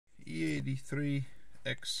E83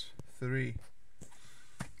 X3.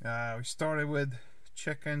 We started with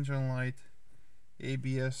check engine light,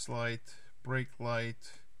 ABS light, brake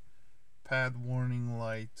light, pad warning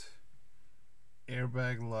light,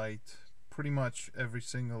 airbag light. Pretty much every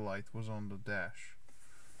single light was on the dash.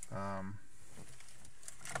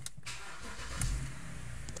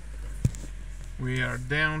 We are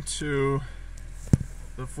down to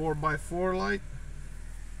the 4x4 light,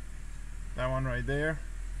 that one right there,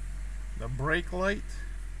 the brake light.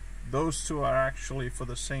 Those two are actually for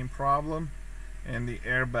the same problem, and the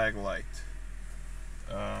airbag light.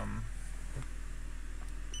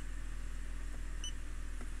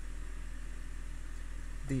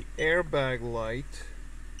 The airbag light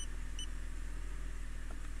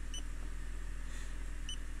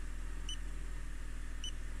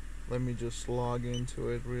let me just log into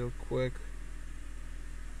it real quick.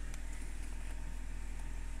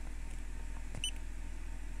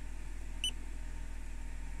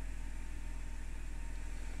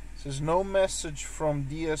 It says no message from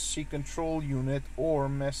DSC control unit or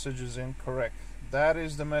message is incorrect. That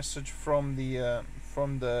is the message from the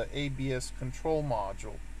ABS control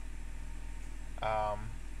module.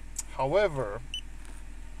 However,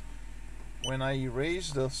 when I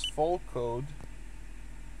erase this fault code,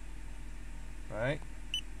 right,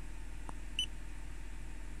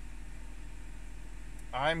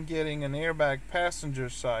 I'm getting an airbag passenger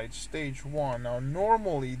side stage 1. Now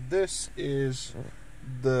normally this is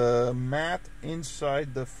the mat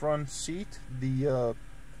inside the front seat, the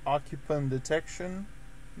occupant detection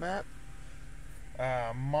mat.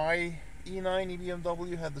 My E90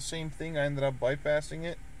 BMW had the same thing. I ended up bypassing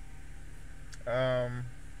it.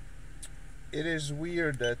 It is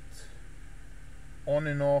weird that on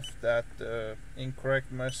and off that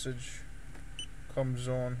incorrect message comes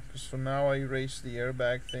on, because so now I erase the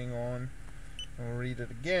airbag thing on and read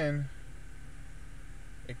it again,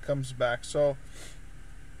 it comes back. So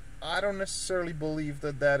I don't necessarily believe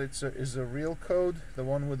that is a real code, the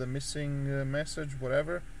one with the missing message,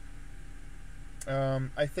 whatever.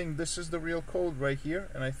 I think this is the real code right here,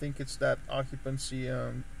 and I think it's that occupancy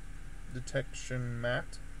detection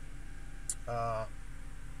mat.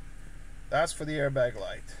 That's for the airbag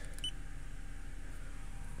light.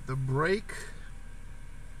 The brake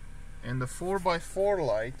and the 4x4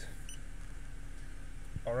 light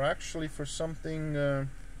are actually for something.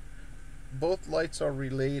 Both lights are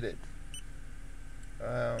related.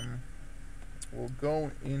 We'll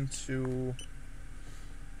go into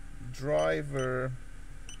driver.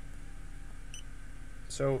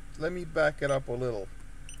 So let me back it up a little.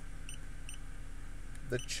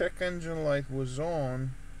 The check engine light was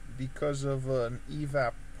on because of an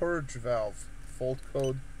evap purge valve fault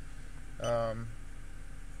code.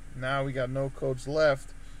 Now we got no codes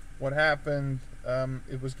left. What happened,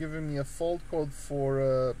 it was giving me a fault code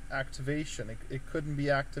for activation. It couldn't be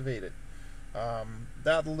activated.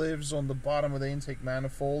 That lives on the bottom of the intake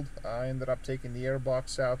manifold. I ended up taking the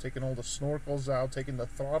airbox out, taking all the snorkels out, taking the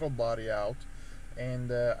throttle body out,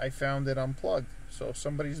 and I found it unplugged. So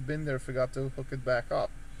somebody's been there, forgot to hook it back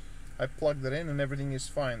up. I plugged it in and everything is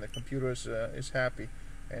fine. The computer is happy,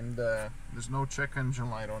 and there's no check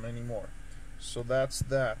engine light on anymore. So that's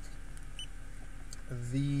that.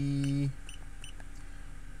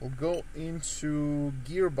 We'll go into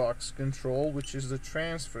gearbox control, which is the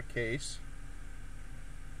transfer case,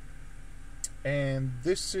 and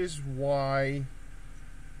this is why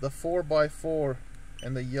the 4x4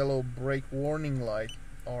 and the yellow brake warning light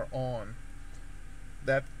are on.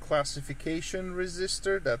 That classification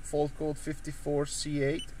resistor, that fault code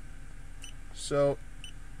 54C8. So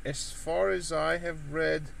as far as I have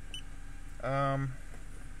read,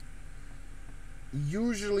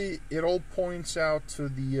 usually it all points out to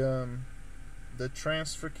the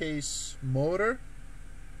transfer case motor.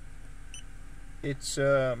 It's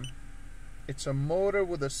a motor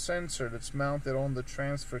with a sensor that's mounted on the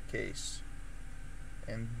transfer case,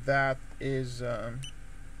 and that is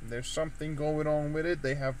there's something going on with it.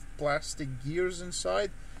 They have plastic gears inside,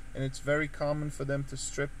 and it's very common for them to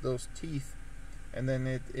strip those teeth, and then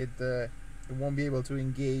it won't be able to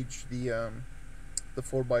engage the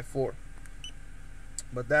 4x4.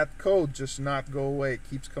 But that code just not go away. It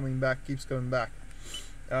keeps coming back, keeps coming back.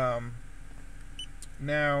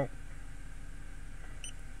 Now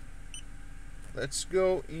let's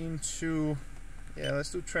go into, let's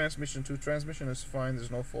do transmission too. Transmission is fine. There's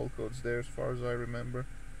no fault codes there as far as I remember.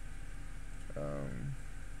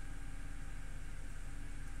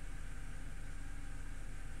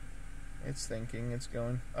 It's thinking, it's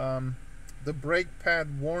going. The brake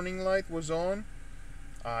pad warning light was on.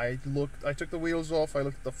 I took the wheels off, I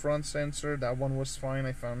looked at the front sensor, that one was fine,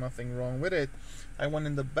 I found nothing wrong with it. I went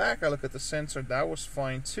in the back, I looked at the sensor, that was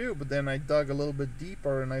fine too, but then I dug a little bit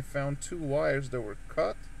deeper and I found two wires that were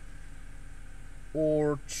cut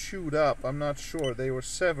or chewed up, I'm not sure, they were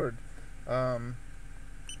severed.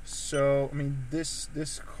 So, I mean, this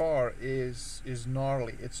car is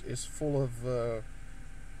gnarly, it's full of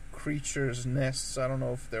creatures, nests. I don't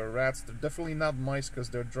know if they're rats. They're definitely not mice because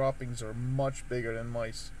their droppings are much bigger than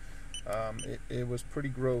mice. It was pretty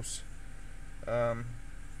gross.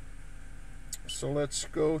 So let's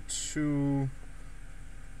go to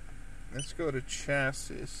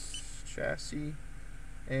chassis,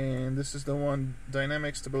 and this is the one,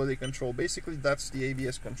 dynamic stability control. Basically, that's the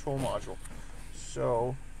ABS control module.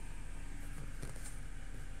 So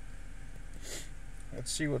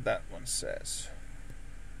let's see what that one says.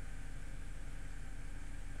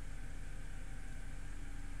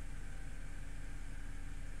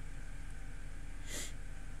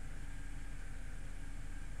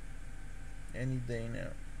 Any day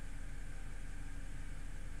now.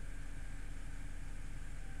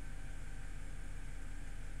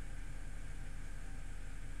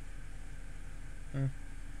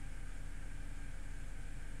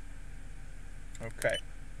 Okay,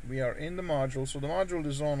 we are in the module, so the module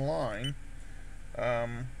is online,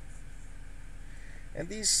 and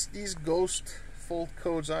these ghost fault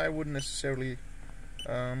codes, I wouldn't necessarily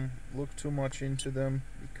look too much into them,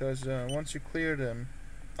 because once you clear them,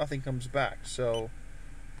 nothing comes back. So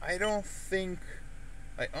I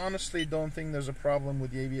honestly don't think there's a problem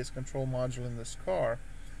with the ABS control module in this car.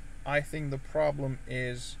 I think the problem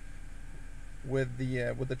is with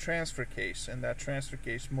the transfer case, and that transfer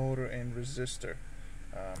case motor and resistor,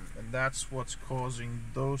 and that's what's causing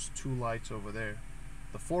those two lights over there,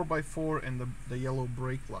 the 4x4 and the yellow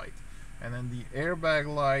brake light. And then the airbag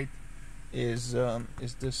light is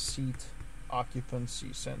this seat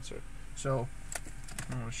occupancy sensor. So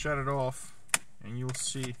I'm going to shut it off and you'll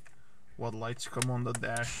see what lights come on the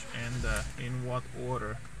dash and in what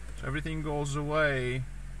order. So everything goes away,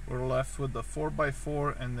 we're left with the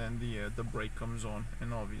 4x4, and then the brake comes on,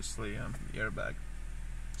 and obviously the airbag.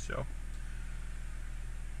 So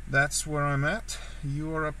that's where I'm at.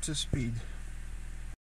 You are up to speed.